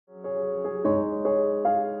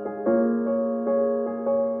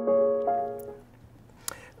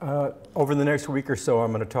Over the next week or so,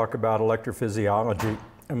 I'm going to talk about electrophysiology.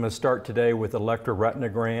 I'm going to start today with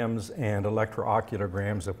electroretinograms and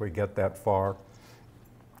electrooculograms if we get that far.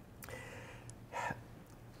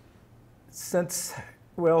 Since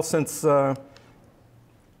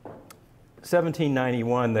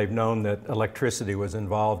 1791, they've known that electricity was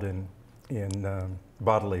involved in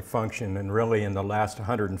bodily function, and really in the last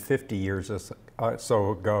 150 years or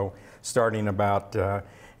so ago, starting about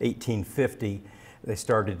 1850, they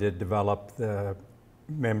started to develop the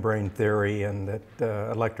membrane theory and that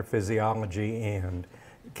electrophysiology and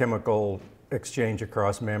chemical exchange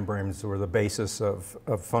across membranes were the basis of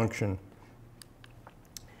function.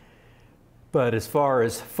 But as far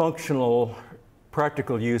as functional,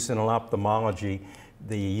 practical use in ophthalmology,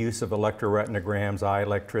 the use of electroretinograms, eye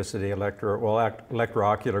electricity,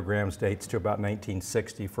 electrooculograms dates to about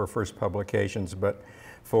 1960 for first publications, but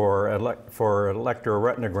for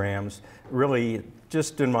electroretinograms, really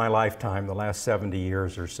just in my lifetime, the last 70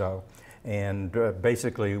 years or so, and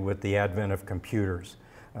basically with the advent of computers.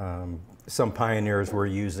 Some pioneers were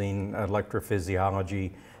using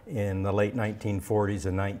electrophysiology in the late 1940s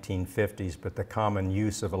and 1950s, but the common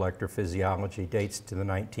use of electrophysiology dates to the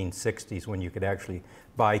 1960s when you could actually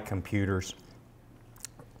buy computers.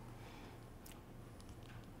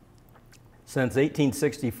 Since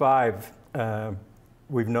 1865,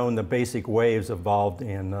 we've known the basic waves involved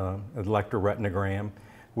in electroretinogram,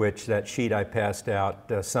 which that sheet I passed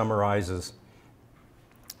out summarizes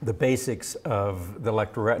the basics of the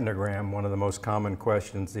electroretinogram. One of the most common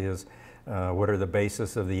questions is, what are the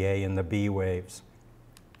basis of the A and the B waves?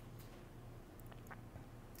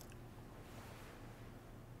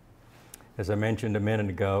 As I mentioned a minute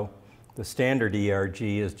ago, the standard ERG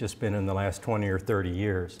has just been in the last 20 or 30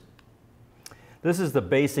 years. This is the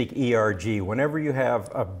basic ERG. Whenever you have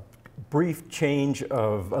a brief change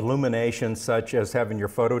of illumination, such as having your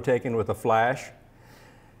photo taken with a flash,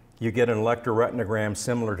 you get an electroretinogram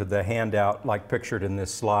similar to the handout like pictured in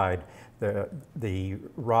this slide. The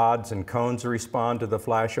rods and cones respond to the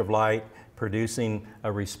flash of light, producing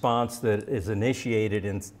a response that is initiated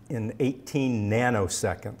in 18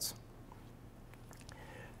 nanoseconds,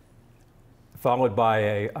 followed by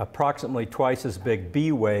a approximately twice as big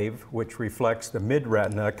B wave, which reflects the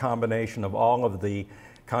mid-retina, a combination of all of the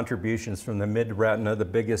contributions from the mid-retina, the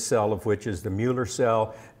biggest cell of which is the Mueller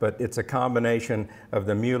cell, but it's a combination of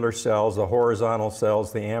the Mueller cells, the horizontal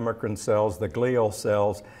cells, the amacrine cells, the glial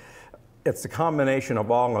cells. It's a combination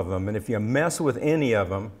of all of them, and if you mess with any of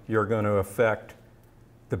them, you're going to affect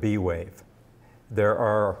the B wave. There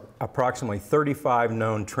are approximately 35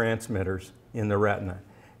 known transmitters in the retina,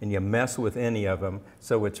 and you mess with any of them,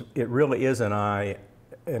 so it really is an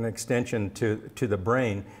extension to the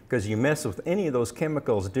brain, because you mess with any of those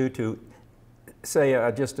chemicals due to, say,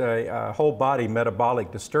 just a whole body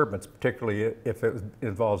metabolic disturbance, particularly if it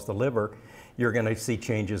involves the liver, you're going to see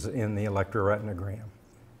changes in the electroretinogram.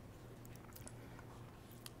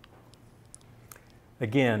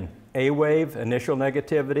 Again, A wave, initial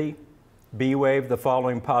negativity, B wave, the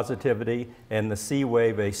following positivity, and the C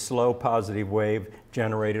wave, a slow positive wave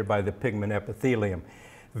generated by the pigment epithelium.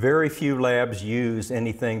 Very few labs use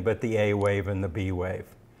anything but the A wave and the B wave.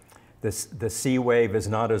 The C wave is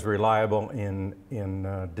not as reliable in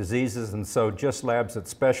diseases, and so just labs that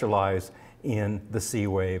specialize in the C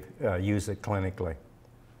wave use it clinically.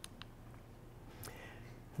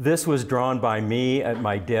 This was drawn by me at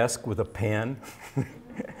my desk with a pen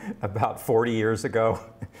about 40 years ago,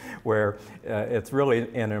 where it's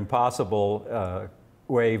really an impossible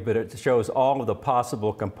wave, but it shows all of the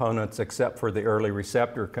possible components except for the early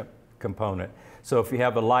receptor component. So if you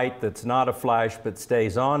have a light that's not a flash but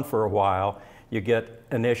stays on for a while, you get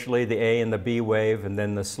initially the A and the B wave, and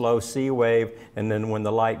then the slow C wave, and then when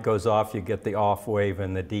the light goes off, you get the off wave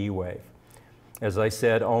and the D wave. As I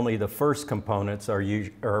said, only the first components are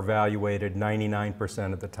evaluated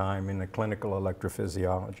 99% of the time in the clinical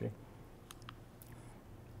electrophysiology.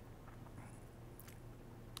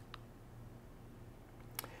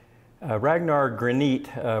 Ragnar Granit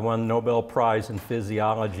won the Nobel Prize in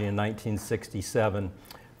Physiology in 1967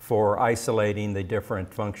 for isolating the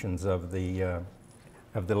different functions of the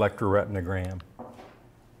electroretinogram.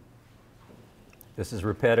 This is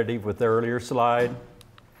repetitive with the earlier slide.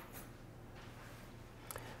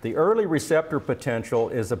 The early receptor potential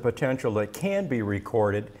is a potential that can be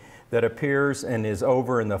recorded that appears and is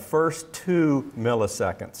over in the first 2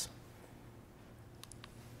 milliseconds.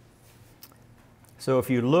 So if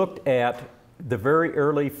you looked at the very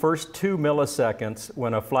early first 2 milliseconds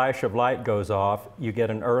when a flash of light goes off, you get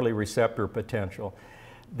an early receptor potential.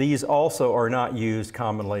 These also are not used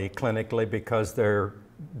commonly clinically because they're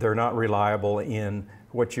they're not reliable in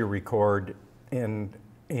what you record and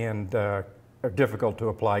are difficult to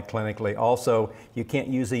apply clinically. Also, you can't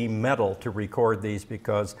use any metal to record these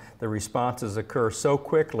because the responses occur so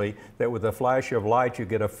quickly that with a flash of light you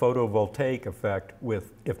get a photovoltaic effect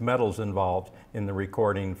if metal's involved in the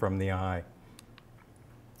recording from the eye.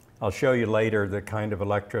 I'll show you later the kind of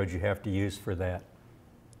electrodes you have to use for that.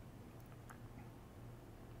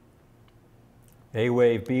 A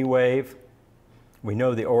wave, B wave. We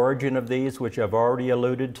know the origin of these, which I've already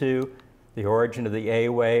alluded to. The origin of the A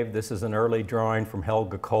wave. This is an early drawing from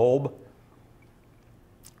Helga Kolb,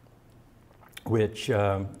 which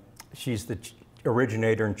she's the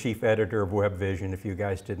originator and chief editor of WebVision, if you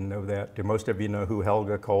guys didn't know that. Do most of you know who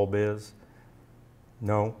Helga Kolb is?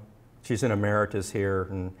 No? She's an emeritus here.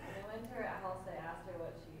 And I went to her house, I asked her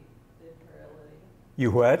what she did for a living.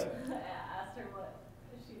 You what? I asked her what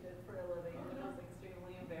she did for a living, and it was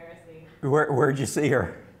extremely embarrassing. Where'd you see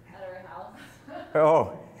her? At her house.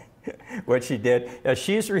 Oh. What she did.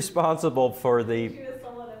 She's responsible for the... She was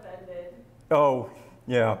somewhat offended. Oh,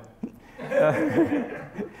 yeah.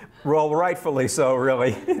 Well, rightfully so,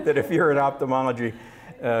 really, that if you're in ophthalmology,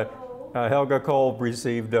 Helga Kolb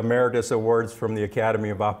received emeritus awards from the Academy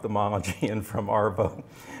of Ophthalmology and from ARVO.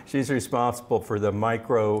 She's responsible for the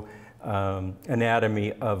micro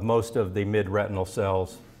anatomy of most of the mid-retinal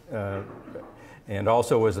cells. And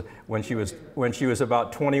also when she was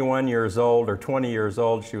about 21 years old or 20 years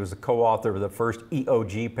old, she was a co-author of the first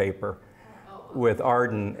EOG paper with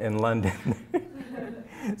Arden in London.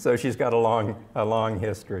 So she's got a long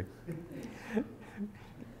history.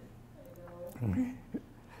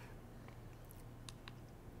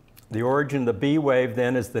 The origin of the B wave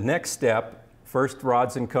then is the next step. First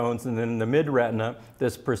rods and cones, and then in the mid-retina,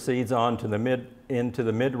 this proceeds on to into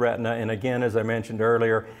the mid-retina. And again, as I mentioned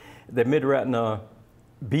earlier, the mid-retina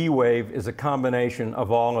B wave is a combination of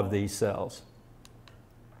all of these cells.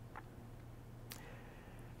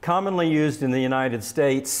 Commonly used in the United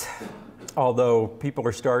States, although people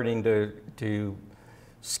are starting to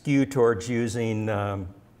skew towards using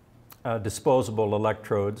disposable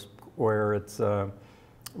electrodes, where it's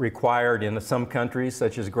required in some countries,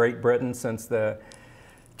 such as Great Britain, since the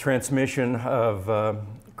transmission of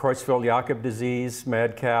Creutzfeldt-Jakob disease,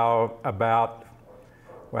 mad cow, about,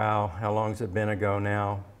 wow, how long has it been ago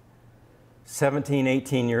now? 17,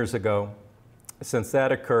 18 years ago. Since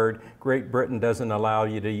that occurred, Great Britain doesn't allow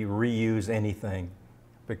you to reuse anything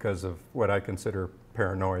because of what I consider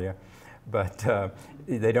paranoia. But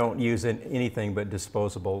they don't use anything but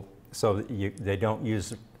disposable, so they don't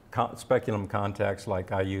use speculum contacts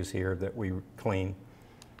like I use here that we clean.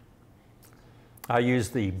 I use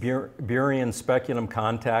the Burian speculum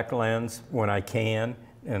contact lens when I can,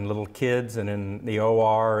 in little kids and in the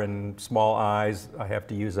OR and small eyes. I have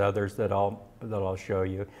to use others that I'll show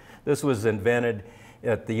you. This was invented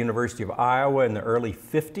at the University of Iowa in the early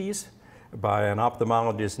 50s by an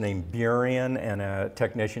ophthalmologist named Burian and a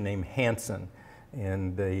technician named Hansen.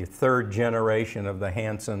 And the third generation of the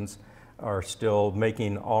Hansens are still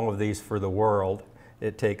making all of these for the world.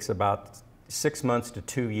 It takes about 6 months to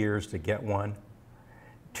 2 years to get one.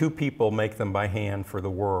 2 people make them by hand for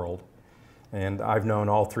the world. And I've known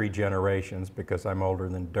all 3 generations because I'm older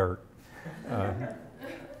than dirt.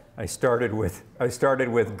 I started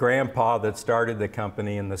with Grandpa that started the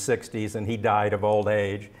company in the 60s, and he died of old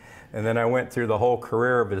age. And then I went through the whole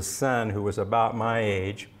career of his son, who was about my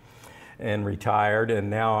age, and retired,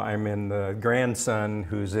 and now I'm in the grandson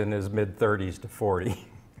who's in his mid-30s to 40.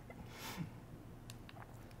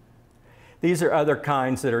 These are other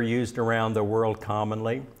kinds that are used around the world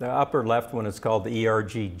commonly. The upper left one is called the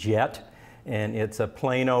ERG Jet, and it's a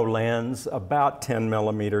plano lens about 10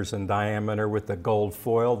 millimeters in diameter with a gold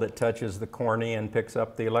foil that touches the cornea and picks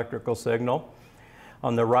up the electrical signal.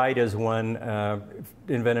 On the right is one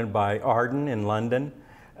invented by Arden in London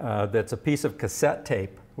that's a piece of cassette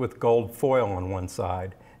tape with gold foil on one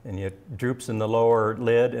side, and it droops in the lower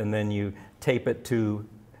lid, and then you tape it to,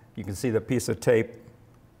 you can see the piece of tape.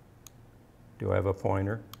 Do I have a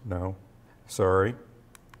pointer? No, sorry.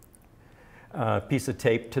 Piece of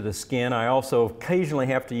tape to the skin. I also occasionally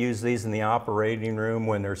have to use these in the operating room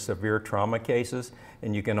when there's severe trauma cases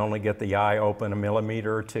and you can only get the eye open a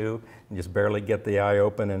millimeter or 2, and just barely get the eye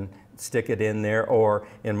open and stick it in there. Or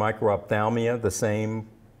in microphthalmia, the same,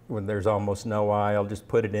 when there's almost no eye, I'll just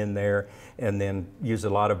put it in there and then use a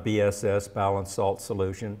lot of BSS, balanced salt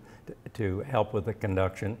solution, to help with the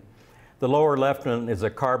conduction. The lower left one is a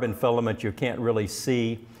carbon filament you can't really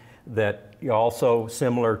see, that also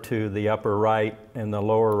similar to the upper right and the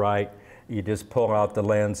lower right. You just pull out the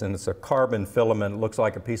lens and it's a carbon filament. It looks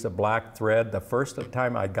like a piece of black thread. The first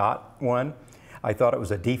time I got one, I thought it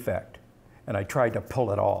was a defect, and I tried to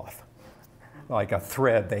pull it off, like a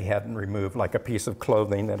thread they hadn't removed, like a piece of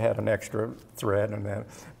clothing that had an extra thread and that.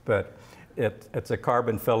 But it's a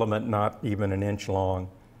carbon filament not even an inch long.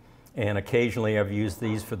 And occasionally I've used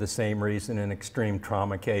these for the same reason in extreme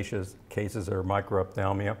trauma cases or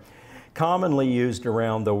microophthalmia. Commonly used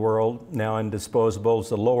around the world now in disposables,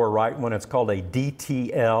 the lower right one, it's called a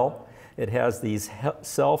DTL. It has these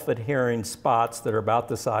self-adhering spots that are about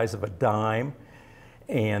the size of a dime.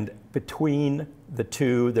 And between the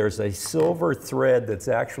two, there's a silver thread that's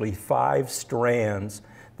actually 5 strands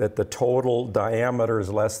that the total diameter is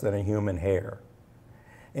less than a human hair.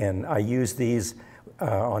 And I use these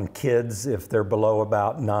on kids if they're below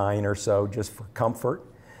about 9 or so, just for comfort,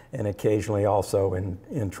 and occasionally also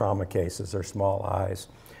in trauma cases or small eyes.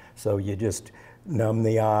 So you just numb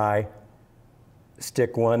the eye,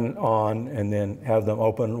 stick one on, and then have them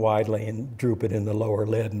open widely and droop it in the lower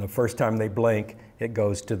lid. And the first time they blink, it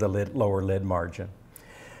goes to the lower lid margin.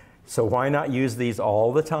 So why not use these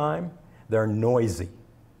all the time? They're noisy.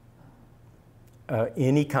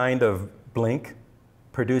 Any kind of blink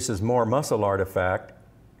produces more muscle artifact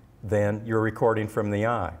than you're recording from the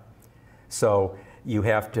eye. So you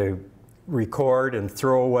have to record and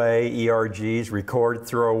throw away ERGs, record,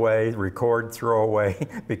 throw away,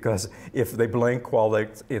 because if they blink while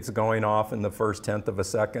it's going off in the first 1/10 of a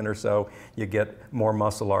second or so, you get more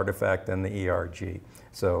muscle artifact than the ERG.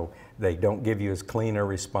 So they don't give you as clean a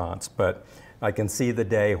response. But I can see the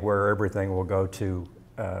day where everything will go to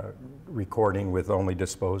recording with only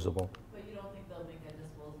disposable. But you don't think they'll make a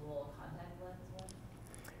disposable contact lens one?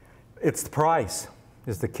 It's the price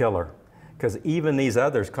is the killer, because even these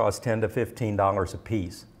others cost $10 to $15 a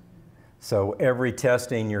piece. So every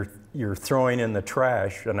testing you're throwing in the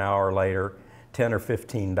trash an hour later, $10 or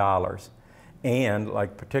 $15. And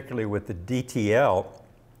like particularly with the DTL,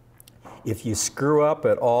 if you screw up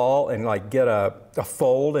at all and like get a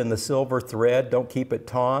fold in the silver thread, don't keep it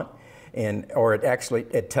taut, or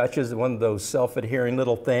it touches one of those self-adhering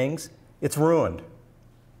little things, it's ruined.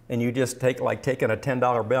 And you just like taking a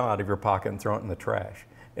 $10 bill out of your pocket and throw it in the trash.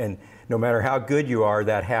 And no matter how good you are,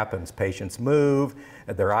 that happens. Patients move,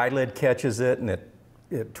 their eyelid catches it, and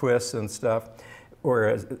it twists and stuff.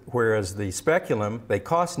 Whereas the speculum, they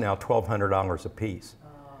cost now $1,200 a piece.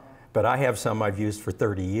 But I have some I've used for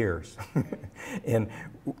 30 years. And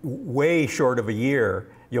way short of a year,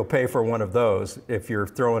 you'll pay for one of those if you're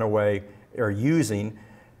throwing away or using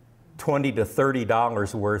 $20 to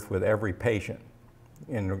 $30 worth with every patient.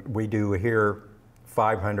 And we do here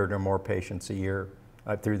 500 or more patients a year.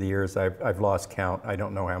 Through the years, I've lost count. I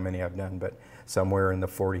don't know how many I've done, but somewhere in the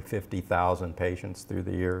 40,000, 50,000 patients through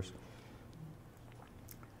the years.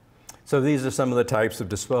 So these are some of the types of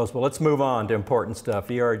disposable. Let's move on to important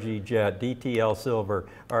stuff. ERG jet, DTL silver,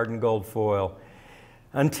 ardent gold foil.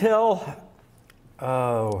 Until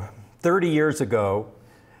 30 years ago,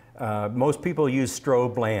 most people use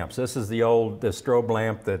strobe lamps. This is the strobe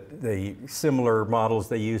lamp that the similar models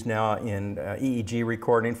they use now in EEG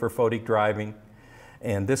recording for photic driving.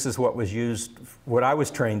 And this is what was used, what I was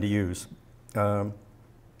trained to use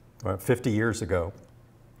 50 years ago.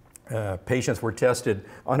 Patients were tested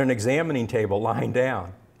on an examining table lying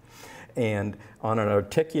down. And on an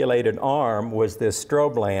articulated arm was this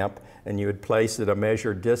strobe lamp, and you would place it a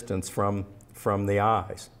measured distance from the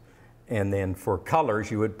eyes. And then for colors,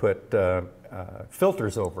 you would put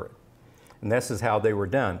filters over it. And this is how they were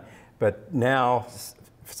done. But now,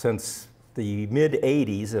 since the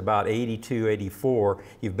mid-'80s, about 82, 84,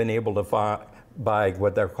 you've been able to buy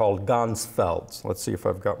what they're called Ganzfelds. Let's see if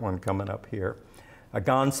I've got one coming up here. A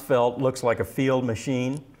Ganzfeld looks like a field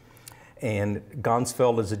machine, and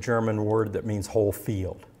Ganzfeld is a German word that means whole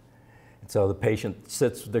field. And so the patient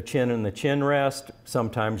sits with their chin in the chin rest,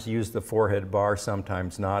 sometimes use the forehead bar,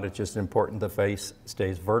 sometimes not. It's just important the face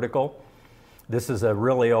stays vertical. This is a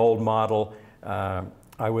really old model.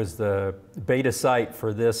 I was the beta site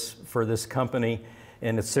for this company,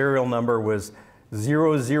 and its serial number was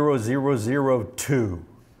 00002.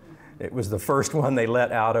 It was the first one they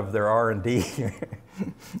let out of their R&D.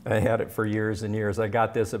 I had it for years and years. I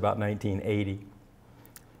got this about 1980.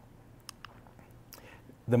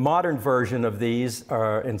 The modern version of these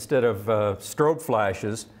are, instead of strobe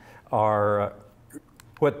flashes, are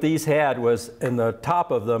what these had was in the top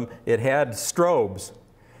of them, it had strobes.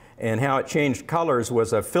 And how it changed colors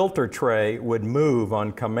was a filter tray would move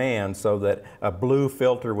on command so that a blue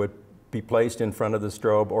filter would be placed in front of the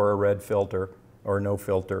strobe, or a red filter, or no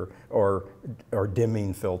filter, or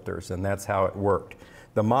dimming filters, and that's how it worked.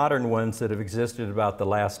 The modern ones that have existed about the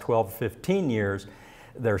last 12, 15 years,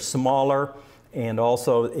 they're smaller, and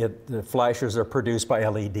also the flashes are produced by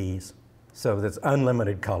LEDs. So that's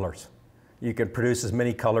unlimited colors. You can produce as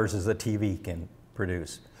many colors as a TV can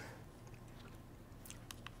produce.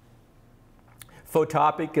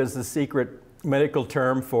 Photopic is the secret medical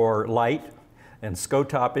term for light, and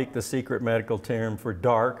scotopic, the secret medical term for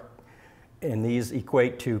dark, and these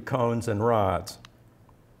equate to cones and rods.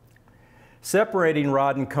 Separating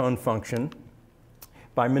rod and cone function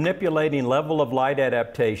by manipulating level of light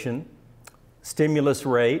adaptation, stimulus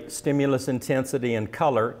rate, stimulus intensity, and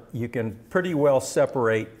color, you can pretty well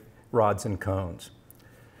separate rods and cones.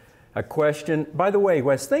 A question, by the way,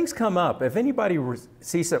 as things come up, if anybody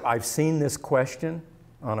sees that I've seen this question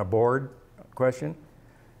on a board question,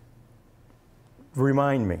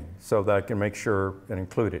 remind me so that I can make sure and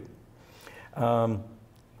include it.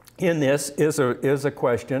 In this is a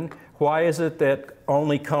question, why is it that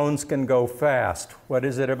only cones can go fast? What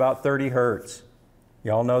is it about 30 hertz?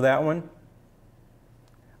 Y'all know that one?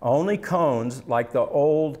 Only cones, like the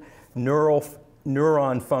old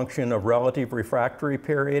neuron function of relative refractory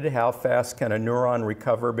period, how fast can a neuron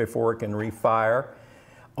recover before it can refire?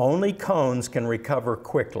 Only cones can recover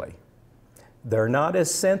quickly. They're not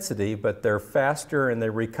as sensitive, but they're faster and they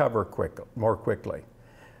recover more quickly.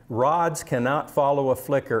 Rods cannot follow a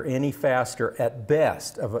flicker any faster, at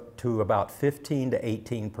best, to about 15 to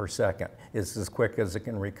 18 per second. It's as quick as it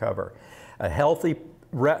can recover. A healthy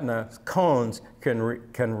retina, cones can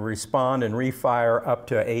respond and refire up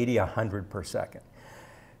to 80, 100 per second.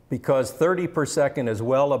 Because 30 per second is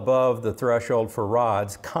well above the threshold for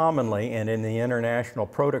rods, commonly, and in the international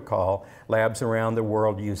protocol, labs around the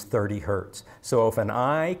world use 30 hertz. So if an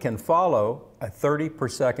eye can follow a 30 per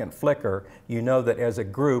second flicker, you know that as a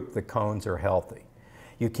group, the cones are healthy.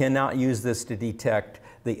 You cannot use this to detect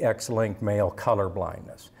the X-linked male color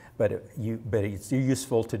blindness, but it's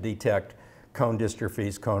useful to detect cone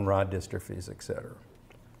dystrophies, cone rod dystrophies, et cetera.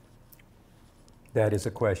 That is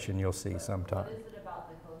a question you'll see sometime. What is it about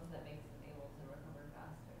the cones that makes them able to recover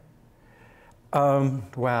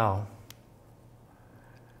faster? Wow.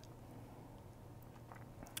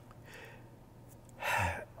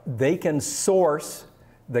 They can source,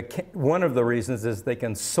 one of the reasons is they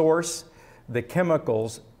can source the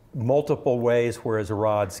chemicals multiple ways, whereas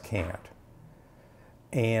rods can't.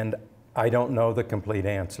 And I don't know the complete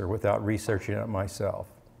answer without researching it myself.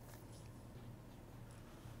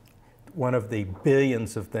 One of the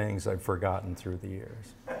billions of things I've forgotten through the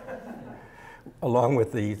years, along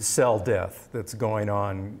with the cell death that's going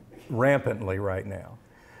on rampantly right now,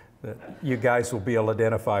 that you guys will be able to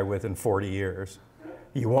identify with in 40 years.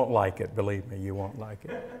 You won't like it, believe me, you won't like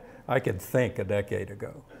it. I could think a decade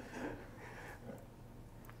ago.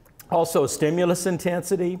 Also, stimulus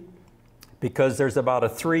intensity, because there's about a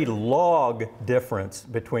 3 log difference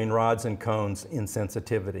between rods and cones in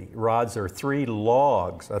sensitivity. Rods are 3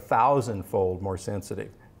 logs, 1,000-fold more sensitive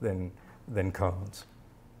than cones.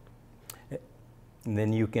 And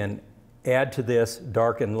then you can add to this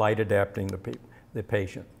dark and light adapting the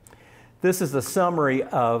patient. This is a summary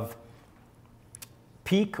of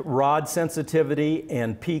peak rod sensitivity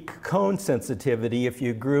and peak cone sensitivity if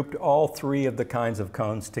you grouped all 3 of the kinds of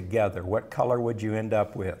cones together. What color would you end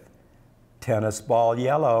up with? Tennis ball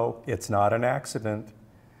yellow. It's not an accident.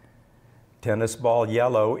 Tennis ball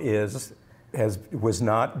yellow was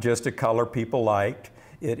not just a color people liked.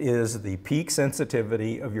 It is the peak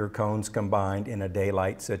sensitivity of your cones combined in a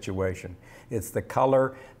daylight situation. It's the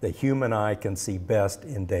color the human eye can see best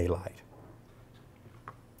in daylight.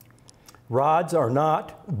 Rods are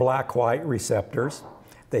not black-white receptors.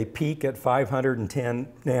 They peak at 510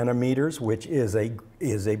 nanometers, which is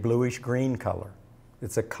a bluish-green color.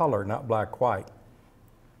 It's a color, not black-white.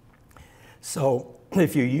 So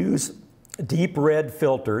if you use deep red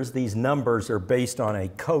filters, these numbers are based on a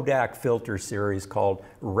Kodak filter series called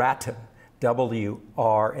Ratten, W-R-A-T-T-E-N.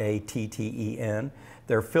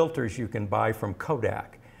 They're filters you can buy from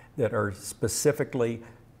Kodak that are specifically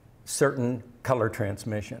certain color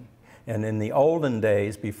transmission. And in the olden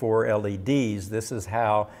days, before LEDs, this is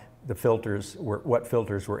how what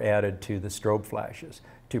filters were added to the strobe flashes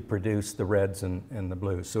to produce the reds and the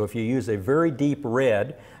blues. So if you use a very deep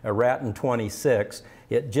red, a Ratten 26,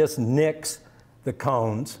 it just nicks the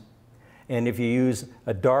cones. And if you use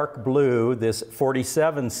a dark blue, this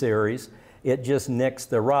 47 series, it just nicks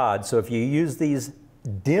the rod. So if you use these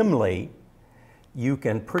dimly, you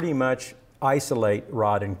can pretty much isolate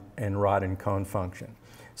rod and cone function.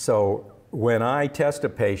 So when I test a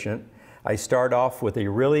patient, I start off with a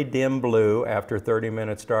really dim blue after 30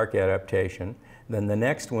 minutes dark adaptation. Then the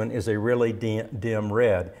next one is a really dim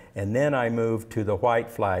red. And then I move to the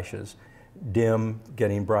white flashes, dim,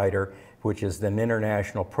 getting brighter. which is an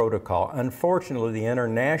international protocol. Unfortunately, the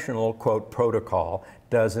international, quote, protocol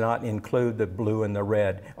does not include the blue and the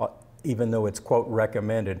red, even though it's, quote,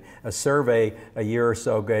 recommended. A survey a year or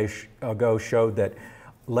so ago showed that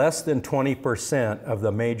less than 20% of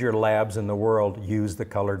the major labs in the world use the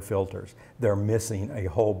colored filters. They're missing a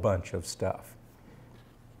whole bunch of stuff.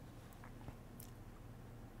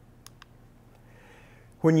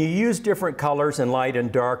 When you use different colors in light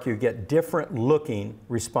and dark, you get different looking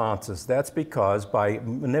responses. That's because by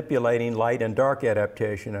manipulating light and dark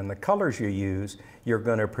adaptation and the colors you use, you're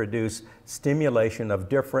going to produce stimulation of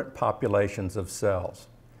different populations of cells.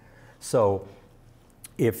 So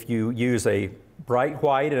if you use a bright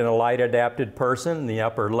white in a light adapted person in the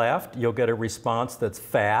upper left, you'll get a response that's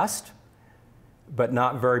fast, but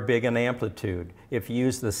not very big in amplitude. If you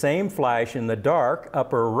use the same flash in the dark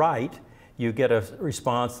upper right, you get a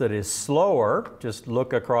response that is slower, just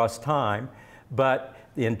look across time, but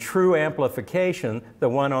in true amplification, the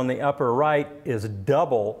one on the upper right is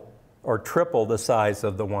double or triple the size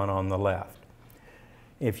of the one on the left.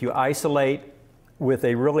 If you isolate with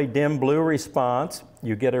a really dim blue response,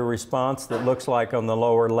 you get a response that looks like on the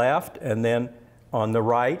lower left, and then on the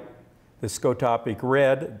right, the scotopic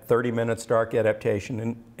red, 30 minutes dark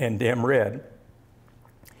adaptation and dim red.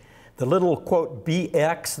 The little, quote,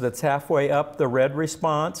 BX that's halfway up the red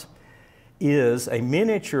response is a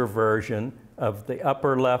miniature version of the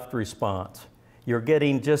upper left response. You're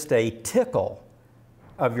getting just a tickle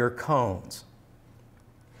of your cones.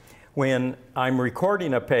 When I'm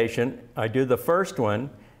recording a patient, I do the first one,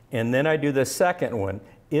 and then I do the second one.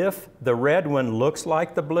 If the red one looks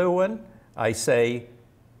like the blue one, I say,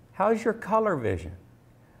 "How's your color vision?"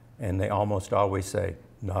 And they almost always say,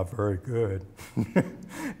 "Not very good."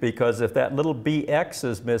 Because if that little BX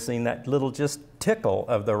is missing, that little just tickle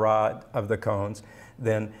of the rod of the cones,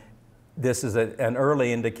 then this is an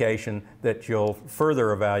early indication that you'll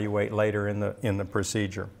further evaluate later in the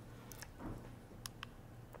procedure.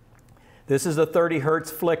 This is a 30 hertz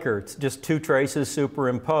flicker. It's just two traces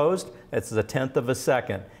superimposed. It's 1/10 of a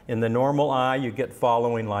second. In the normal eye, you get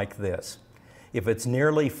following like this. If it's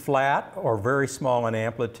nearly flat or very small in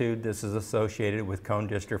amplitude, this is associated with cone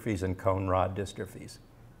dystrophies and cone rod dystrophies.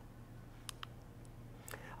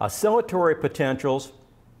 Oscillatory potentials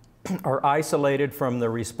are isolated from the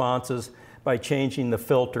responses by changing the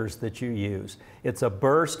filters that you use. It's a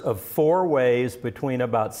burst of 4 waves between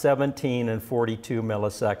about 17 and 42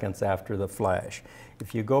 milliseconds after the flash.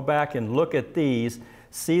 If you go back and look at these,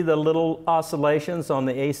 see the little oscillations on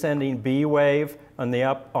the ascending B wave on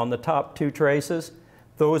the top 2 traces?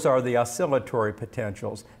 Those are the oscillatory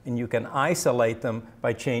potentials, and you can isolate them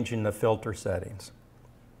by changing the filter settings.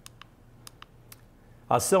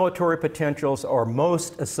 Oscillatory potentials are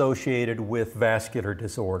most associated with vascular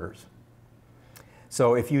disorders.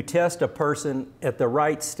 So if you test a person at the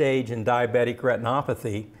right stage in diabetic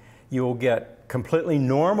retinopathy, you will get completely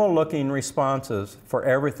normal looking responses for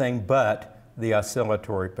everything but the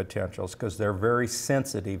oscillatory potentials, because they're very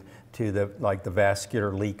sensitive to the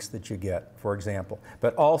vascular leaks that you get, for example.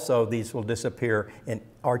 But also these will disappear in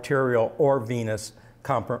arterial or venous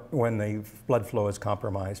when the blood flow is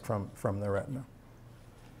compromised from the retina.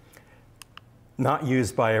 Not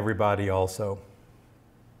used by everybody also.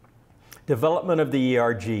 Development of the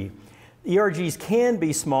ERG. ERGs can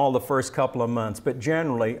be small the first couple of months, but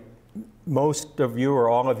generally most of you or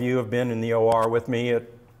all of you have been in the OR with me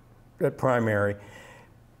at primary.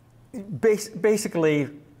 Basically,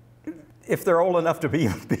 if they're old enough to be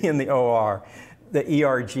in the OR, the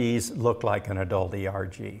ERGs look like an adult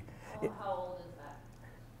ERG. How old is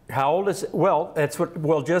that? How old is it? Well,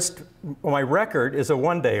 my record is a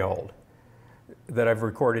 1-day-old that I've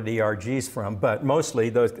recorded ERGs from, but mostly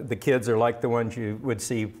the kids are like the ones you would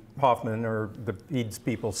see Hoffman or the PEDS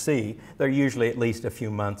people see. They're usually at least a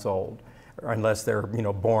few months old, unless they're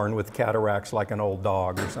born with cataracts like an old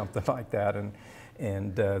dog or something like that,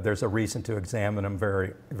 and there's a reason to examine them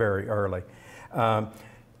very, very early.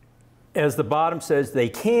 As the bottom says, they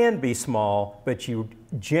can be small, but you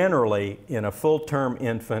generally, in a full-term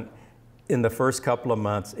infant, in the first couple of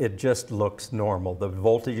months, it just looks normal. The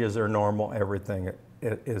voltages are normal, everything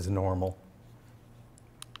is normal.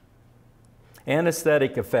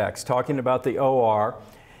 Anesthetic effects, talking about the OR,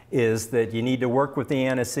 is that you need to work with the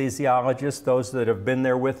anesthesiologist. Those that have been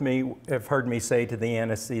there with me have heard me say to the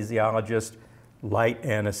anesthesiologist, light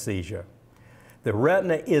anesthesia. The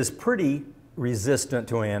retina is pretty resistant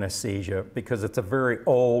to anesthesia because it's a very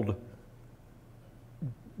old,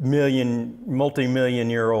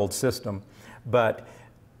 multi-million-year-old system. But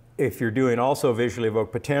if you're doing also visually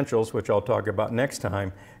evoked potentials, which I'll talk about next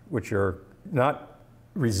time, which are not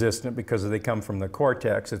resistant because they come from the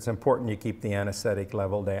cortex. It's important you keep the anesthetic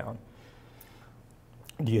level down.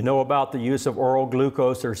 Do you know about the use of oral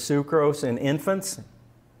glucose or sucrose in infants?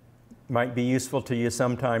 Might be useful to you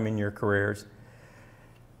sometime in your careers.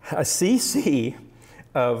 A cc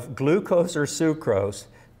of glucose or sucrose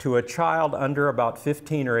to a child under about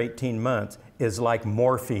 15 or 18 months is like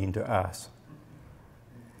morphine to us.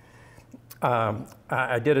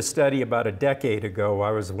 I did a study about a decade ago. I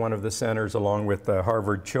was one of the centers along with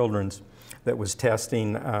Harvard Children's that was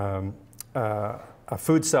testing a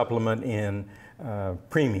food supplement in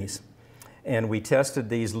preemies. And we tested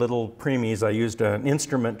these little preemies. I used an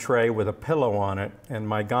instrument tray with a pillow on it, and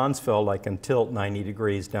my Gonfil I can tilt 90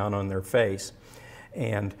 degrees down on their face.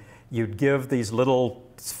 And you'd give these little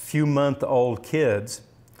few-month-old kids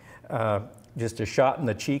just a shot in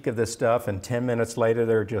the cheek of this stuff, and 10 minutes later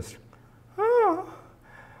they're just,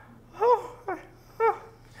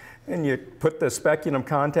 and you put the speculum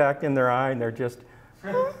contact in their eye, and they're just,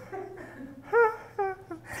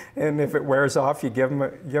 and if it wears off, you give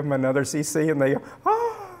them another cc, and they,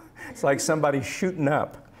 it's like somebody shooting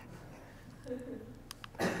up.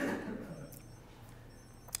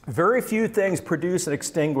 Very few things produce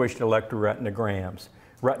extinguished electroretinograms.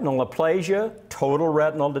 Retinal aplasia, total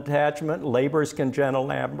retinal detachment, Leber's congenital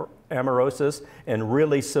amaurosis, and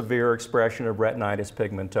really severe expression of retinitis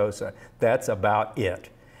pigmentosa. That's about it.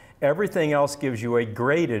 Everything else gives you a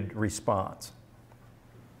graded response.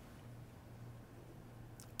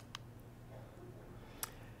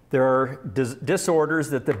 There are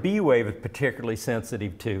disorders that the B wave is particularly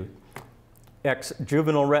sensitive to.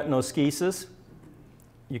 Juvenile retinoschisis,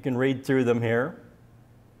 you can read through them here.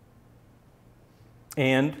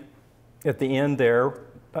 And at the end there,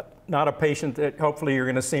 not a patient that hopefully you're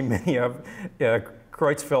going to see many of,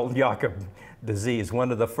 Creutzfeldt-Jakob disease.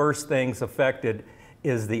 One of the first things affected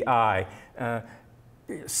is the eye.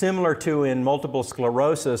 Similar to in multiple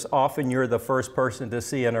sclerosis, often you're the first person to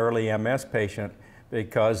see an early MS patient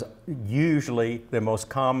because usually the most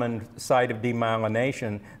common site of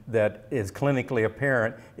demyelination that is clinically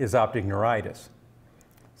apparent is optic neuritis.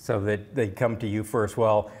 So that they come to you first.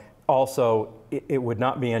 Well, also, it would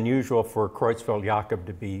not be unusual for Creutzfeldt-Jakob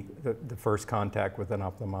to be the first contact with an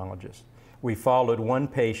ophthalmologist. We followed one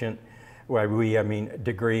patient, I mean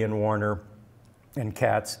Degree and Warner and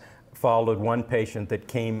Katz, followed one patient that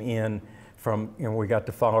came in from, we got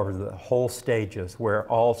to follow the whole stages where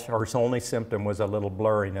her only symptom was a little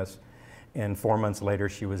blurriness, and 4 months later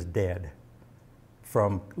she was dead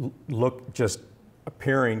from just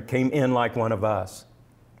appearing, came in like one of us.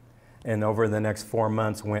 And over the next 4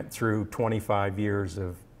 months went through 25 years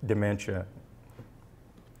of dementia.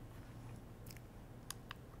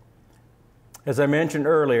 As I mentioned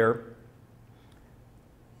earlier,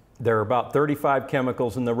 there are about 35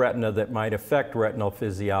 chemicals in the retina that might affect retinal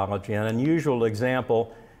physiology. An unusual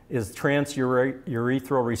example is transurethral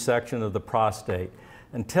resection of the prostate.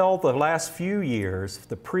 Until the last few years,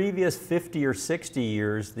 the previous 50 or 60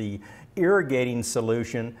 years, the irrigating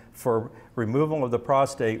solution for removal of the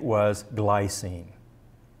prostate was glycine.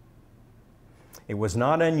 It was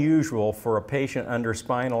not unusual for a patient under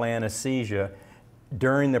spinal anesthesia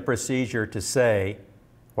during the procedure to say,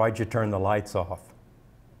 "Why'd you turn the lights off?"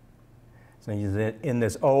 So he's in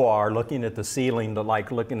this OR looking at the ceiling,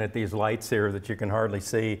 like looking at these lights here that you can hardly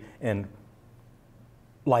see, and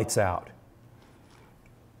lights out.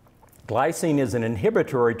 Glycine is an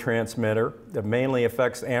inhibitory transmitter that mainly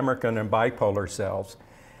affects American and bipolar cells.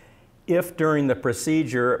 If during the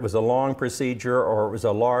procedure, it was a long procedure or it was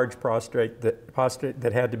a large prostate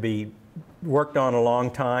that had to be worked on a long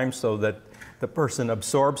time so that the person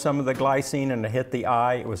absorbed some of the glycine and it hit the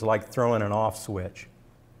eye, it was like throwing an off switch.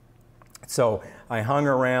 So I hung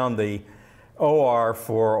around the OR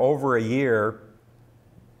for over a year,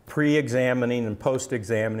 pre-examining and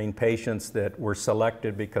post-examining patients that were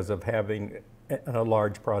selected because of having a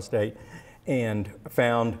large prostate, and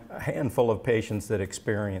found a handful of patients that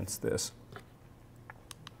experienced this.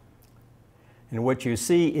 And what you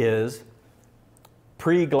see is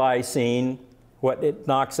pre-glycine, what it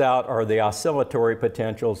knocks out are the oscillatory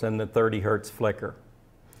potentials and the 30 hertz flicker.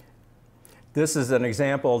 This is an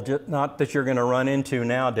example, not that you're going to run into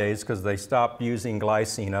nowadays because they stopped using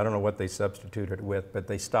glycine. I don't know what they substituted it with, but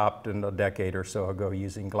they stopped in a decade or so ago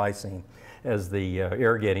using glycine as the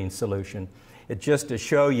irrigating solution. It's just to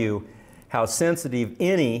show you how sensitive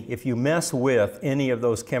if you mess with any of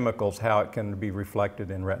those chemicals, how it can be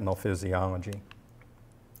reflected in retinal physiology.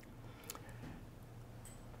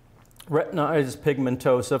 Retinitis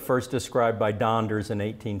pigmentosa, first described by Donnell in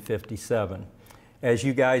 1857. As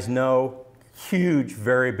you guys know, huge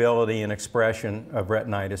variability in expression of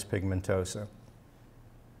retinitis pigmentosa.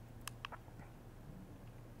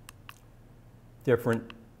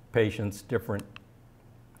 different patients, different.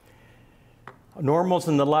 Normals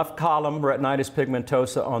in the left column, retinitis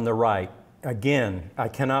pigmentosa on the right. Again, I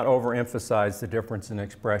cannot overemphasize the difference in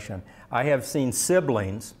expression. I have seen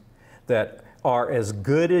siblings that are as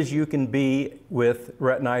good as you can be with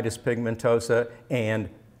retinitis pigmentosa and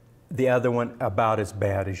the other one about as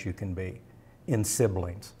bad as you can be in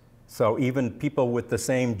siblings. So even people with the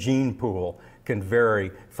same gene pool can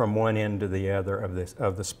vary from one end to the other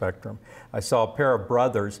of the spectrum. I saw a pair of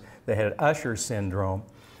brothers that had Usher syndrome,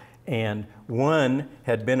 and one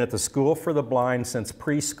had been at the School for the Blind since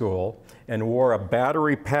preschool and wore a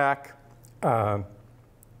battery pack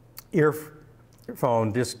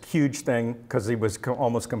earphone, this huge thing, because he was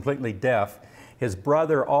almost completely deaf. His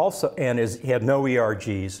brother also, and he had no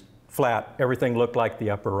ERGs, flat, everything looked like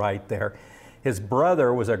the upper right there. His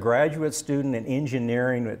brother was a graduate student in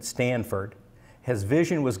engineering at Stanford. His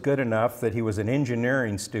vision was good enough that he was an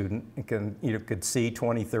engineering student and could see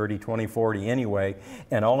 20/30, 20/40 anyway,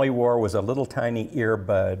 and all he wore was a little tiny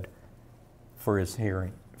earbud for his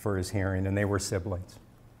hearing, and they were siblings.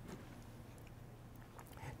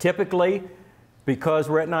 Typically, because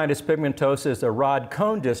retinitis pigmentosa is a rod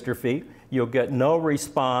cone dystrophy, you'll get no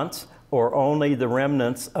response or only the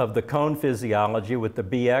remnants of the cone physiology with the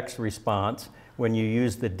BX response when you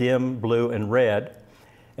use the dim blue and red.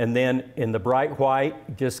 And then in the bright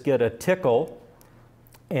white, just get a tickle.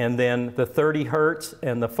 And then the 30 hertz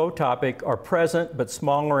and the photopic are present, but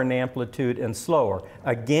smaller in amplitude and slower.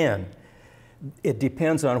 Again, it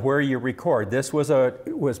depends on where you record. This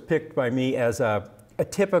was picked by me as a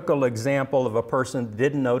typical example of a person that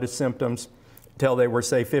didn't notice symptoms till they were,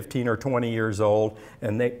 say, 15 or 20 years old,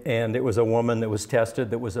 and it was a woman that was tested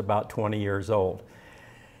that was about 20 years old.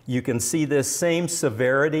 You can see this same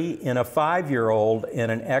severity in a 5-year-old in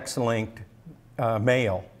an X-linked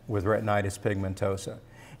male with retinitis pigmentosa.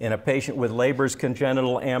 In a patient with Leber's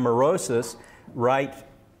congenital amaurosis, right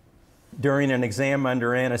during an exam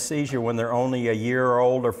under anesthesia when they're only a year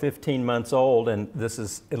old or 15 months old, and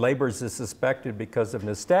Leber's is suspected because of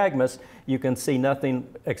nystagmus, you can see nothing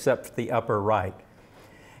except the upper right.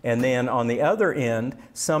 And then on the other end,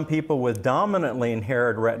 some people with dominantly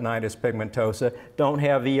inherited retinitis pigmentosa don't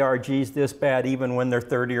have ERGs this bad even when they're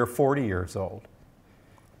 30 or 40 years old.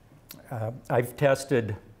 I've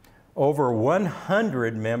tested over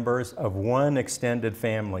 100 members of one extended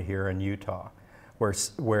family here in Utah,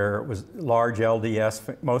 where it was large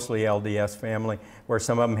LDS, mostly LDS family, where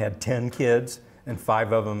some of them had 10 kids and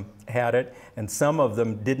 5 of them had it, and some of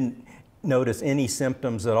them didn't notice any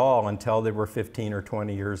symptoms at all until they were 15 or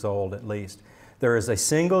 20 years old at least. There is a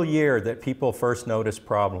single year that people first notice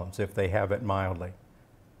problems if they have it mildly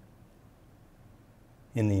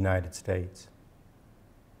in the United States.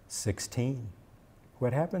 16.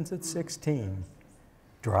 What happens at 16?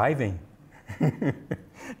 Driving.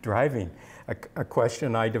 Driving. A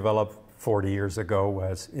question I developed 40 years ago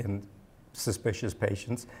was in suspicious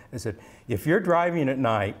patients. I said, if you're driving at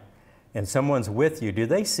night and someone's with you, do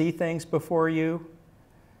they see things before you?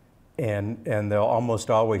 And they'll almost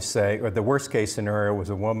always say, or the worst case scenario was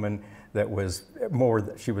a woman that was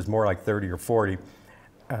she was more like 30 or 40.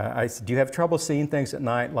 I said, do you have trouble seeing things at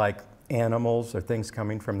night like animals or things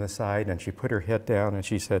coming from the side? And she put her head down and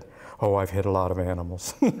she said, oh, I've hit a lot of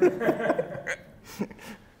animals.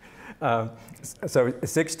 So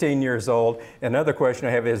 16 years old. Another question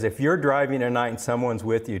I have is, if you're driving at night and someone's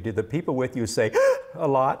with you, do the people with you say a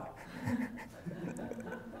lot?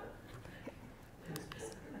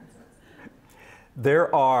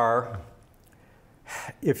 There are,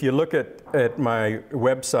 if you look at my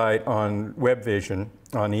website on WebVision,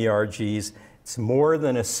 on ERGs, it's more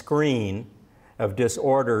than a screen of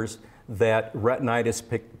disorders that retinitis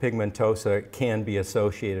pigmentosa can be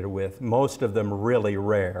associated with. Most of them really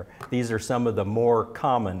rare. These are some of the more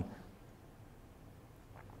common.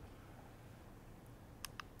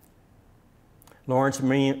 Lawrence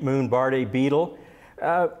Moon Bardet beetle.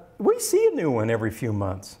 We see a new one every few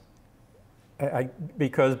months.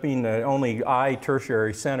 Because being the only eye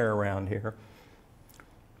tertiary center around here.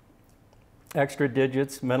 Extra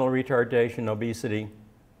digits, mental retardation, obesity.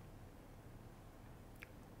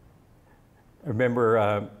 I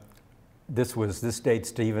remember this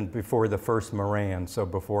dates to even before the first Moran, so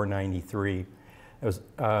before '93. It was,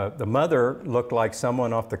 the mother looked like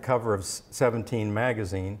someone off the cover of 17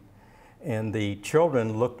 magazine, and the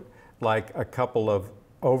children looked like a couple of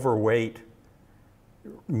overweight,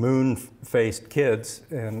 moon-faced kids.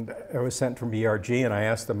 And I was sent from ERG, and I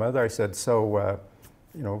asked the mother, I said, so,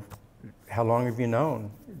 you know, how long have you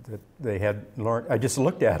known that they had learned? I just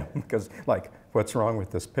looked at them because, like, what's wrong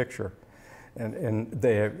with this picture? And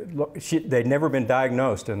they'd never been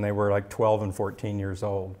diagnosed, and they were like 12 and 14 years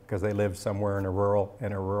old because they lived somewhere in a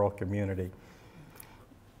rural community.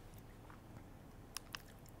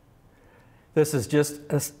 This is just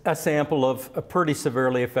a sample of a pretty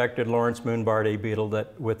severely affected Lawrence Moon Bardet beetle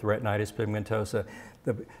with retinitis pigmentosa.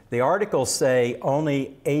 The articles say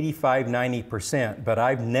only 85–90%, but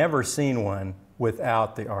I've never seen one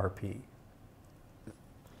without the RP.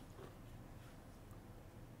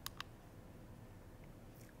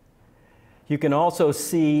 You can also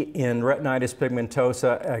see in retinitis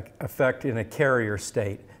pigmentosa an effect in a carrier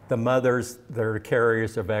state. The mothers that are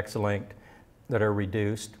carriers of X-linked that are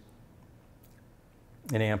reduced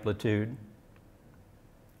in amplitude.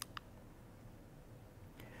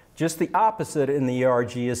 Just the opposite in the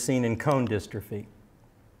ERG is seen in cone dystrophy.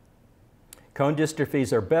 Cone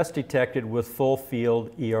dystrophies are best detected with full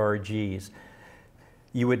field ERGs.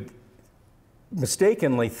 You would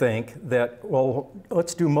mistakenly think that, well,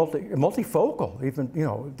 let's do multifocal, even, you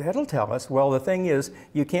know, that'll tell us. Well, the thing is,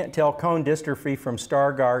 you can't tell cone dystrophy from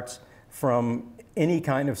Stargardt's from any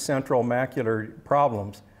kind of central macular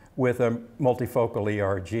problems with a multifocal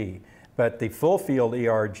ERG. But the full field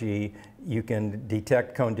ERG, you can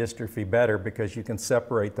detect cone dystrophy better because you can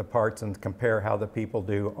separate the parts and compare how the people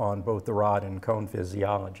do on both the rod and cone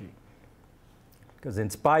physiology. Because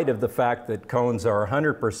in spite of the fact that cones are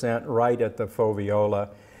 100% right at the foveola,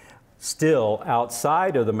 still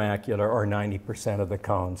outside of the macula are 90% of the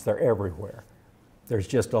cones. They're everywhere. There's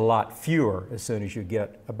just a lot fewer as soon as you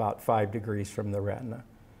get about 5 degrees from the retina.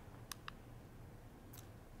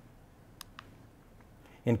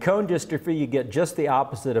 In cone dystrophy, you get just the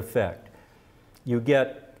opposite effect. You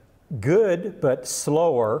get good but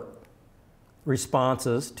slower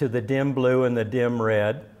responses to the dim blue and the dim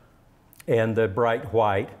red and the bright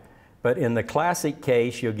white. But in the classic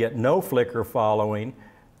case, you'll get no flicker following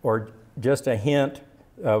or just a hint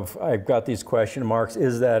of, I've got these question marks,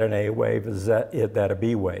 is that an A wave, is that a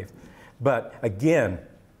B wave? But again,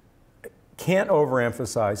 can't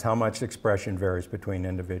overemphasize how much expression varies between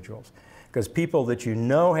individuals. Because people that you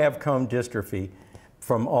know have cone dystrophy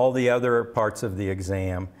from all the other parts of the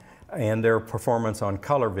exam and their performance on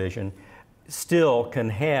color vision still can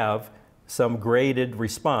have some graded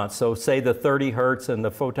response. So say the 30 hertz and the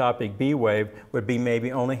photopic B wave would be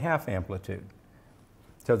maybe only half amplitude.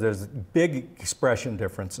 So there's big expression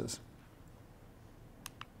differences.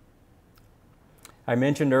 I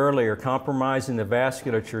mentioned earlier, compromising the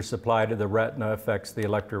vasculature supply to the retina affects the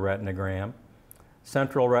electroretinogram.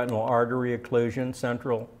 Central retinal artery occlusion,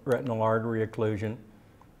 central retinal artery occlusion.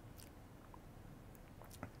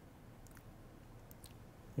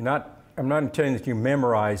 I'm not intending that you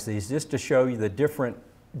memorize these, just to show you the different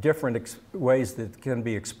ways that can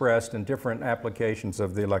be expressed in different applications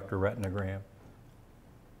of the electroretinogram.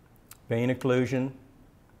 Vein occlusion.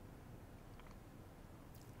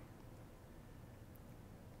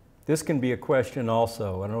 This can be a question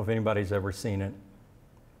also. I don't know if anybody's ever seen it.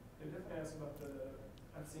 They definitely ask about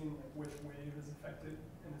I've seen which wave is affected,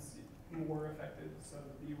 and it's more affected, so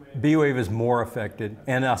the B wave. B wave is more affected,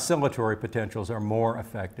 and oscillatory potentials are more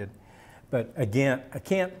affected. But again, I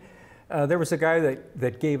can't, there was a guy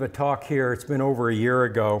that gave a talk here, it's been over a year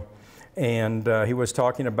ago, and he was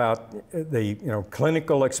talking about the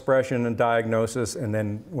clinical expression and diagnosis, and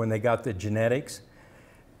then when they got the genetics,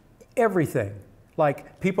 everything.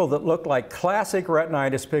 Like people that look like classic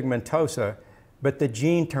retinitis pigmentosa, but the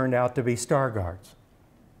gene turned out to be Stargardt's.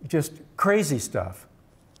 Just crazy stuff.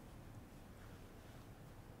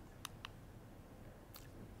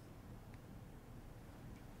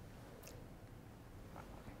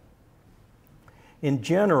 In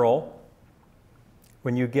general,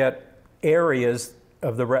 when you get areas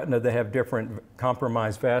of the retina that have different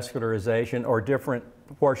compromised vascularization or different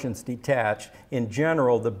portions detached, in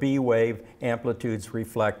general, the B wave amplitudes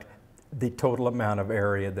reflect the total amount of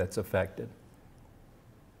area that's affected.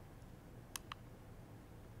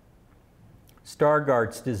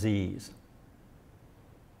 Stargardt's disease.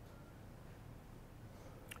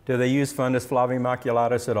 Do they use fundus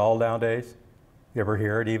flavimaculatus at all nowadays? You ever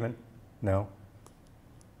hear it even? No?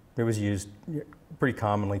 It was used pretty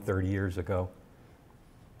commonly 30 years ago.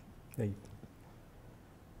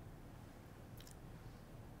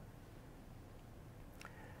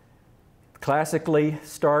 Classically,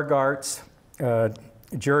 Stargardt's,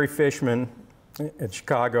 Jerry Fishman at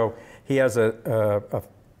Chicago, he has a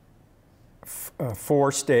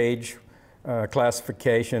 4-stage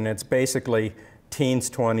classification. It's basically teens,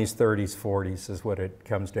 20s, 30s, 40s is what it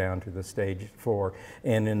comes down to, the stage 4.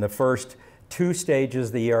 And in the first 2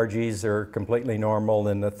 stages, the ERGs are completely normal.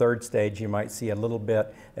 In the 3rd stage, you might see a little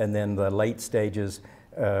bit, and then the late stages,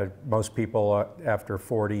 Most people after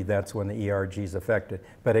 40, that's when the ERG is affected.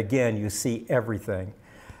 But again, you see everything.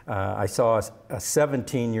 I saw a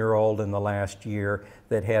 17-year-old in the last year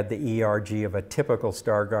that had the ERG of a typical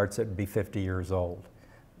Stargardt's that would be 50 years old,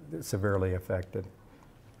 severely affected.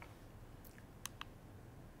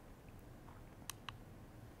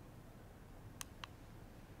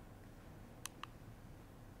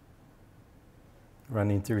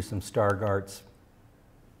 Running through some Stargardt's.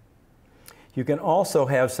 You can also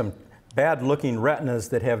have some bad-looking retinas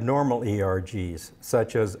that have normal ERGs,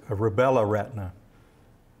 such as a rubella retina.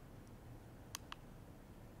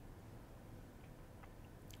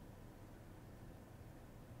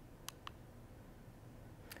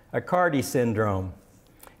 Aicardi syndrome.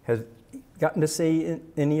 Has gotten to see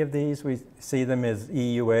any of these? We see them as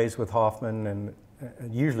EUAs with Hoffman, and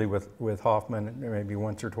usually with Hoffman, maybe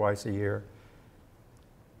once or twice a year.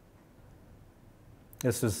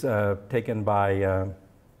 This was taken by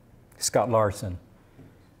Scott Larson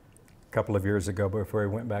a couple of years ago before he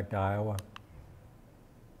went back to Iowa.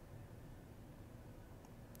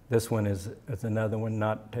 This one is another one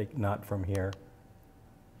not from here.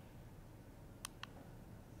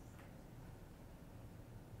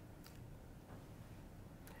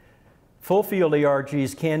 Full field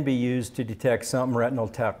ERGs can be used to detect some retinal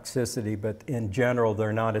toxicity, but in general,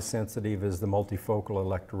 they're not as sensitive as the multifocal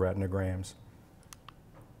electroretinograms.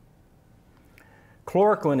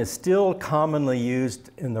 Chloroquine is still commonly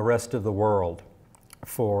used in the rest of the world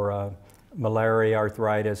for malaria,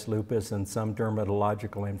 arthritis, lupus, and some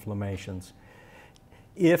dermatological inflammations.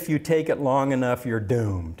 If you take it long enough, you're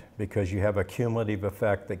doomed because you have a cumulative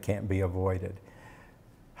effect that can't be avoided.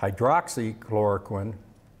 Hydroxychloroquine,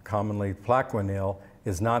 commonly Plaquenil,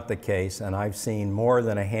 is not the case, and I've seen more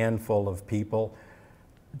than a handful of people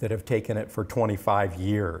that have taken it for 25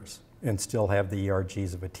 years and still have the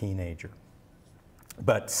ERGs of a teenager.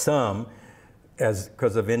 But some,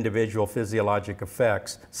 because of individual physiologic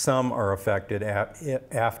effects, some are affected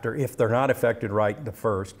after, if they're not affected right the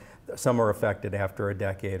first, some are affected after a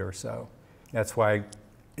decade or so. That's why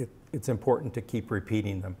it's important to keep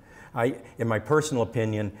repeating them. In my personal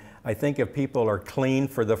opinion, I think if people are clean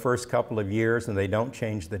for the first couple of years and they don't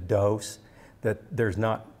change the dose, that there's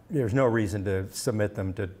no reason to submit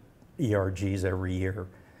them to ERGs every year,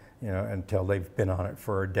 until they've been on it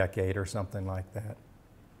for a decade or something like that.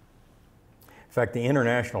 In fact, the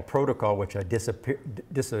international protocol, which I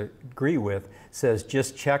disagree with, says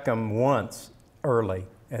just check them once early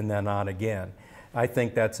and then not again. I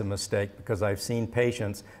think that's a mistake because I've seen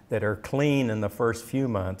patients that are clean in the first few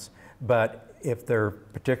months, but if they're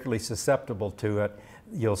particularly susceptible to it,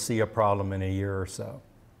 you'll see a problem in a year or so.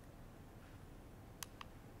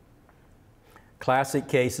 Classic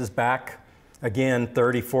cases back, again,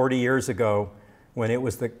 30, 40 years ago, when it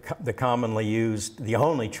was the commonly used, the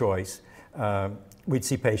only choice, we'd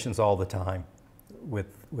see patients all the time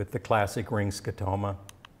with the classic ring scotoma.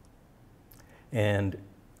 And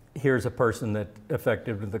here's a person that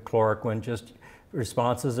affected with the chloroquine, just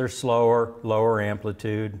responses are slower, lower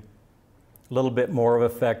amplitude, a little bit more of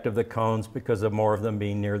effect of the cones because of more of them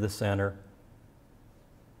being near the center.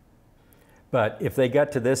 But if they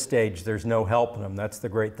get to this stage, there's no helping them. That's the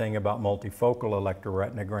great thing about multifocal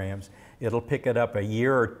electroretinograms. It'll pick it up a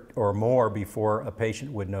year or more before a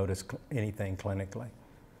patient would notice anything clinically.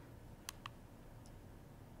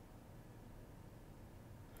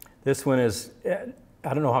 This one is,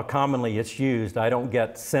 I don't know how commonly it's used. I don't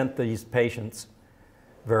get sent these patients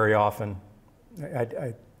very often.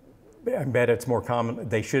 I bet it's more common.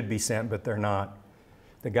 They should be sent, but they're not.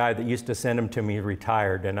 The guy that used to send them to me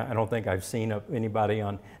retired, and I don't think I've seen anybody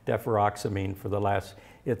on deferoxamine for the last,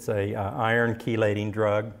 it's a iron chelating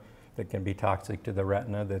drug that can be toxic to the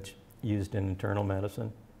retina that's used in internal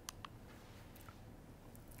medicine.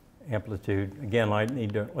 Amplitude, again,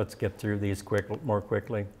 let's get through these more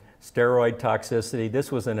quickly. Steroid toxicity,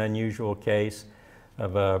 this was an unusual case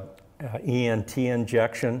of a ENT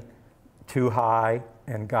injection too high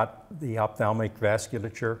and got the ophthalmic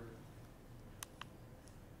vasculature.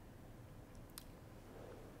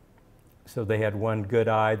 So they had one good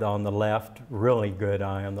eye on the left, really good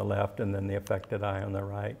eye on the left, and then the affected eye on the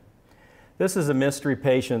right. This is a mystery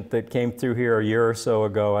patient that came through here a year or so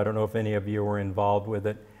ago. I don't know if any of you were involved with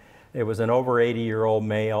it. It was an over 80-year-old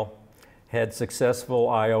male, had successful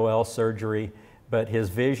IOL surgery, but his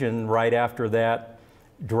vision right after that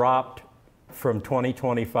dropped from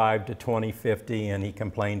 20/25 to 20/50, and he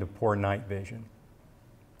complained of poor night vision.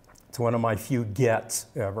 It's one of my few gets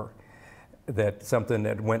ever, that something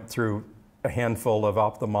that went through a handful of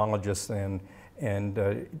ophthalmologists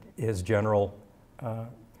and his general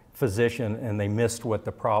physician, and they missed what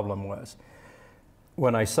the problem was.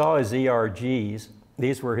 when I saw his ERGs,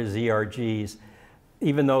 these were his ERGs,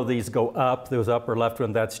 even though these go up, those upper left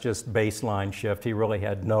one, that's just baseline shift. He really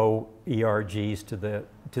had no ERGs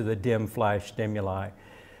to the dim flash stimuli.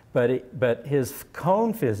 But his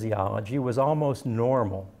cone physiology was almost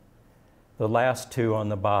normal. The last two on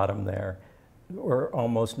the bottom there were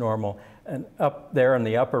almost normal. And up there in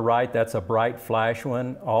the upper right, that's a bright flash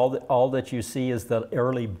one. All that you see is the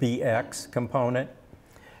early BX component.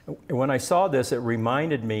 When I saw this, it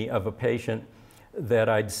reminded me of a patient that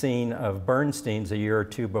I'd seen of Bernstein's a year or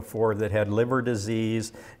two before that had liver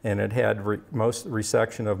disease and it had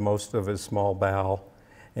resection of most of his small bowel,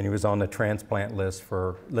 and he was on the transplant list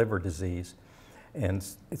for liver disease. And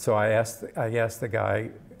so I asked the guy,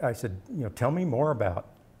 I said, you know, tell me more about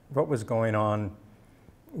what was going on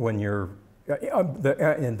when you're,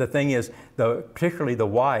 and the thing is, particularly the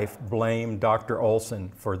wife blamed Dr.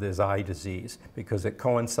 Olson for this eye disease because it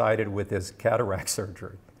coincided with his cataract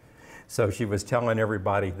surgery. So she was telling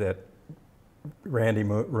everybody that Randy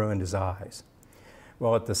ruined his eyes.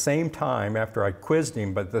 Well, at the same time, after I quizzed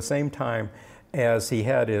him, but at the same time as he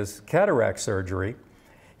had his cataract surgery,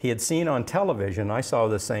 he had seen on television, I saw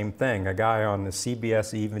the same thing, a guy on the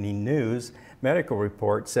CBS Evening News medical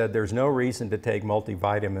report said there's no reason to take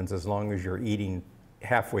multivitamins as long as you're eating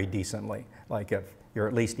halfway decently, like if you're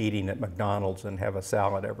at least eating at McDonald's and have a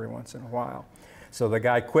salad every once in a while. So the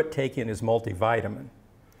guy quit taking his multivitamin.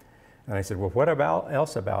 And I said, well, what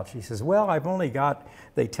else about? She says, well,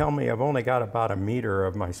 they tell me I've only got about 1 meter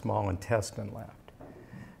of my small intestine left.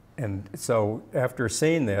 And so after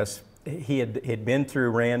seeing this, he'd been through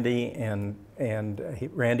Randy, and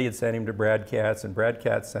Randy had sent him to Brad Katz, and Brad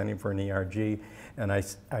Katz sent him for an ERG. And I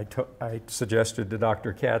suggested to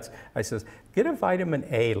Dr. Katz, I says, get a vitamin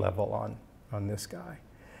A level on this guy.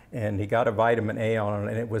 And he got a vitamin A on him,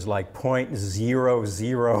 and it was like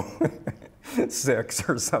 0.006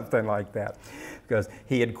 or something like that. Because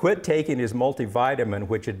he had quit taking his multivitamin,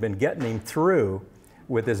 which had been getting him through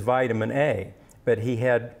with his vitamin A. But he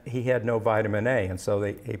had no vitamin A, and so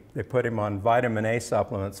they put him on vitamin A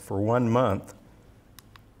supplements for 1 month.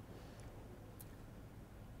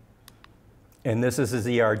 And this is his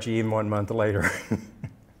ERG 1 month later.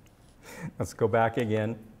 Let's go back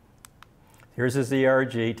again. Here's his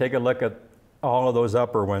ERG. Take a look at all of those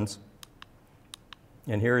upper ones.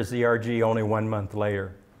 And here's the ERG only 1 month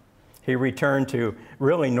later. He returned to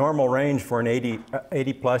really normal range for an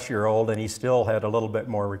 80-plus-year-old, and he still had a little bit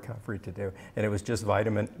more recovery to do. And it was just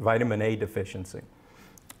vitamin A deficiency.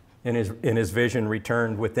 And his vision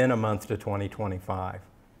returned within a month to 20/25.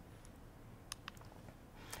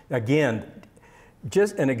 Again,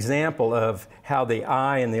 just an example of how the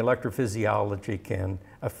eye and the electrophysiology can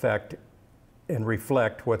affect and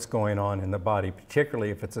reflect what's going on in the body, particularly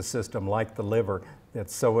if it's a system like the liver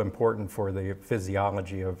that's so important for the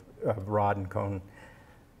physiology of rod and cone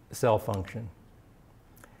cell function.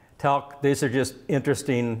 Talc, these are just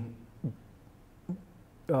interesting,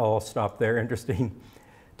 I'll stop there, interesting.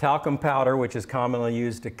 Talcum powder, which is commonly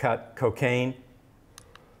used to cut cocaine,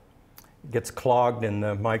 gets clogged in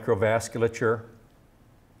the microvasculature.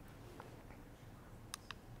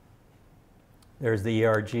 There's the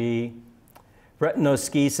ERG.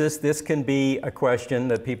 Retinoschisis, this can be a question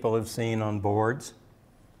that people have seen on boards.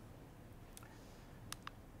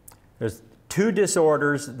 There's 2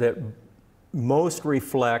 disorders that most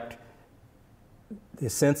reflect the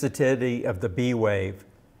sensitivity of the B wave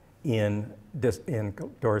in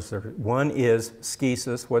dorsal. One is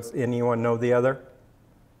schisis. Anyone know the other?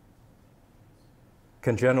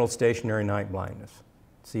 Congenital stationary night blindness,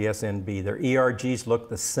 CSNB. Their ERGs look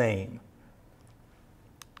the same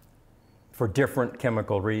for different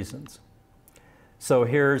chemical reasons. So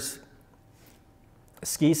here's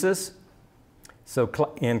schisis. So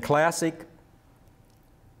in classic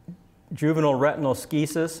juvenile retinal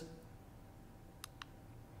schisis,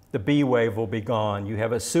 the B wave will be gone. You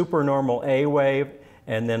have a supernormal A wave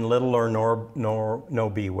and then little or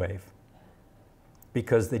no B wave,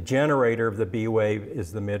 because the generator of the B wave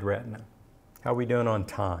is the mid-retina. How are we doing on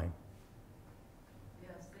time?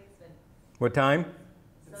 Yes, thanks. What time?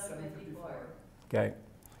 7:54. Okay.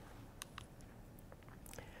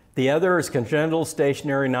 The other is congenital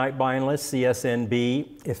stationary night blindness,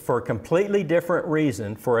 CSNB. It's for a completely different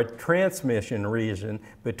reason, for a transmission reason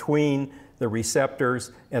between the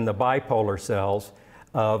receptors and the bipolar cells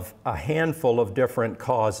of a handful of different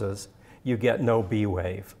causes. You get no B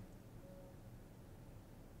wave.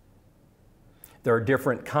 There are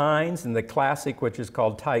different kinds. In the classic, which is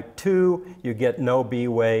called type 2, you get no B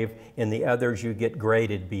wave. In the others, you get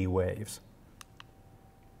graded B waves.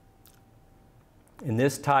 In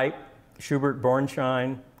this type,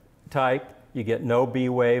 Schubert-Bornstein type, you get no B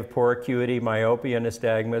wave, poor acuity, myopia,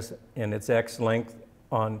 nystagmus, and its X length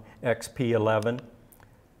on XP11.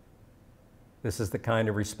 This is the kind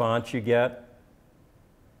of response you get.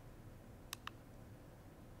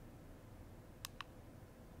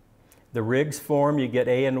 The Riggs form, you get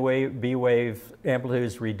A and B wave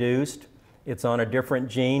amplitudes reduced. It's on a different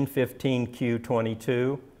gene,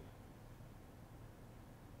 15q22.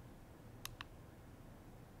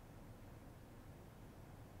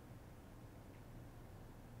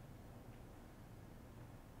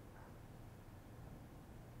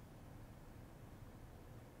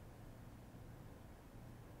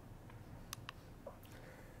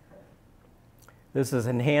 This is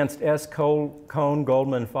enhanced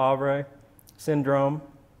S-Cone-Goldman-Favre syndrome,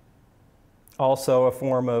 also a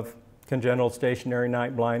form of congenital stationary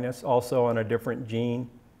night blindness, also on a different gene.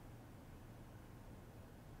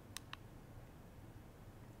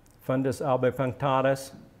 Fundus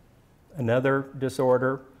albipunctatus, another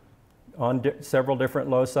disorder on several different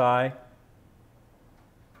loci.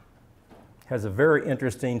 Has a very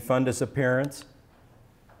interesting fundus appearance.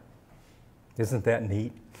 Isn't that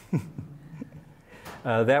neat?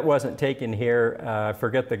 That wasn't taken here. I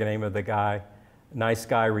forget the name of the guy. Nice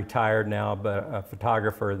guy, retired now, but a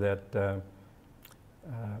photographer that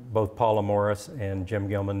both Paula Morris and Jim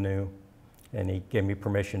Gilman knew, and he gave me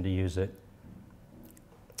permission to use it.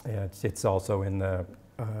 It's also in the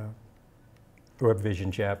Web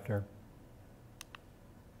Vision chapter.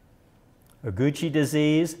 Oguchi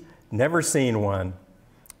disease, never seen one.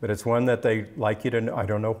 But it's one that they like you to know. I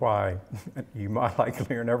don't know why. You might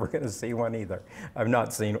likely are never going to see one either. I've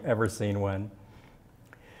not ever seen one.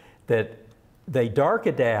 That they dark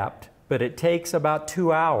adapt, but it takes about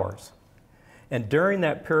 2 hours. And during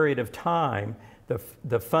that period of time,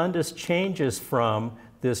 the fundus changes from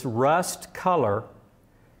this rust color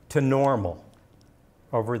to normal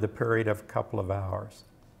over the period of a couple of hours.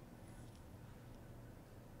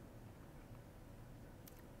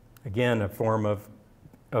 Again, a form of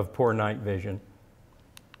poor night vision.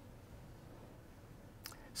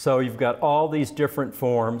 So you've got all these different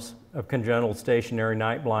forms of congenital stationary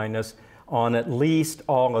night blindness on at least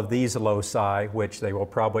all of these loci, which they will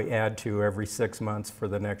probably add to every 6 months for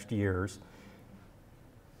the next years.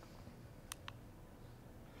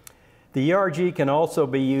 The ERG can also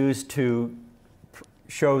be used to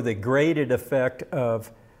show the graded effect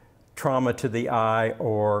of trauma to the eye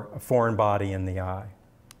or a foreign body in the eye.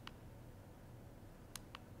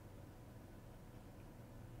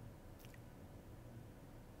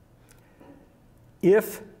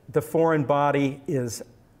 If the foreign body is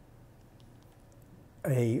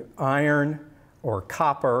a iron or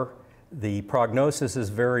copper, the prognosis is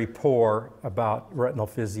very poor about retinal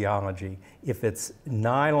physiology. If it's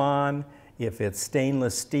nylon, if it's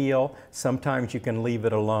stainless steel, sometimes you can leave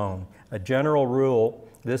it alone. A general rule,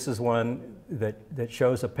 this is one that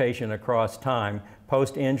shows a patient across time.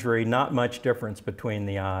 Post-injury, not much difference between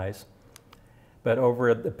the eyes. But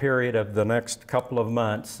over the period of the next couple of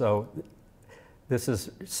months, so this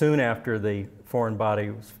is soon after the foreign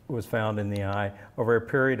body was found in the eye. Over a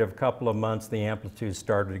period of a couple of months, the amplitude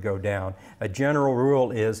started to go down. A general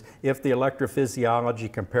rule is if the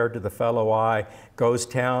electrophysiology compared to the fellow eye goes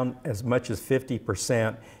down as much as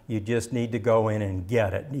 50%, you just need to go in and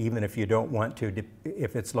get it, even if you don't want to,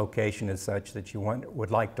 if its location is such that you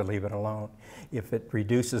would like to leave it alone. If it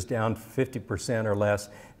reduces down 50% or less,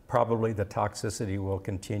 probably the toxicity will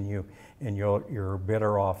continue, and you're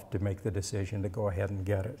better off to make the decision to go ahead and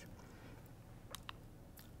get it.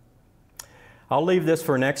 I'll leave this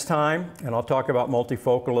for next time, and I'll talk about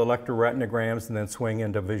multifocal electroretinograms and then swing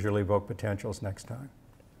into visually evoked potentials next time.